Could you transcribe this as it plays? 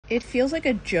It feels like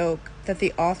a joke that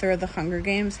the author of The Hunger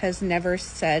Games has never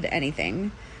said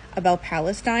anything about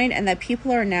Palestine, and that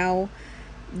people are now,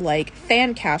 like,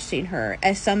 fan casting her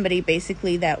as somebody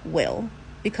basically that will,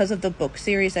 because of the book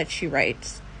series that she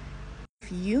writes.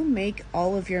 If you make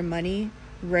all of your money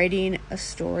writing a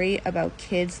story about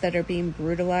kids that are being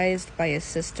brutalized by a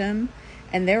system,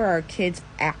 and there are kids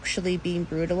actually being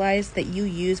brutalized that you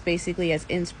use basically as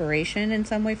inspiration in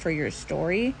some way for your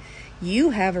story,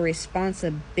 you have a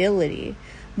responsibility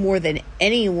more than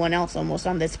anyone else almost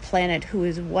on this planet who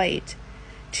is white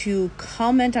to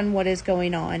comment on what is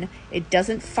going on. It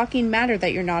doesn't fucking matter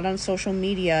that you're not on social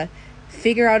media.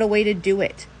 Figure out a way to do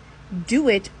it. Do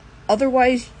it.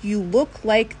 Otherwise, you look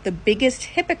like the biggest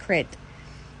hypocrite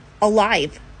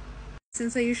alive.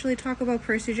 Since I usually talk about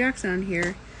Percy Jackson on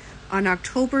here, on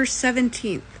October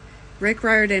 17th, Rick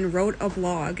Riordan wrote a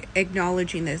blog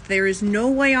acknowledging this. There is no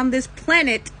way on this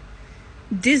planet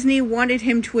Disney wanted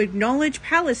him to acknowledge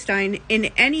Palestine in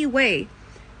any way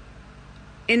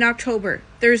in October.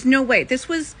 There's no way. This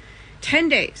was 10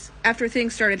 days after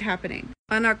things started happening.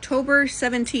 On October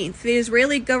 17th, the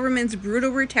Israeli government's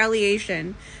brutal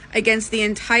retaliation against the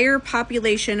entire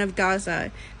population of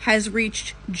Gaza has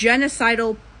reached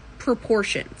genocidal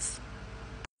proportions.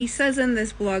 He says in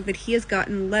this blog that he has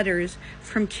gotten letters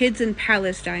from kids in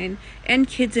Palestine and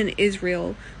kids in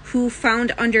Israel who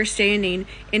found understanding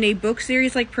in a book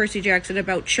series like Percy Jackson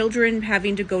about children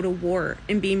having to go to war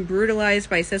and being brutalized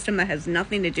by a system that has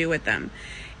nothing to do with them.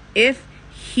 If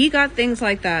he got things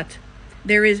like that,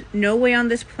 there is no way on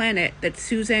this planet that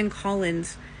Suzanne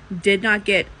Collins did not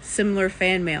get similar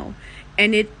fan mail.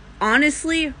 And it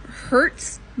honestly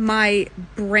hurts my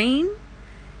brain.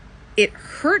 It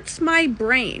hurts my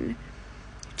brain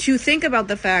to think about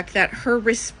the fact that her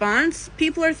response,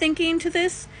 people are thinking to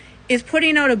this, is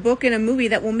putting out a book and a movie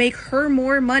that will make her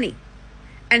more money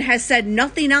and has said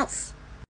nothing else.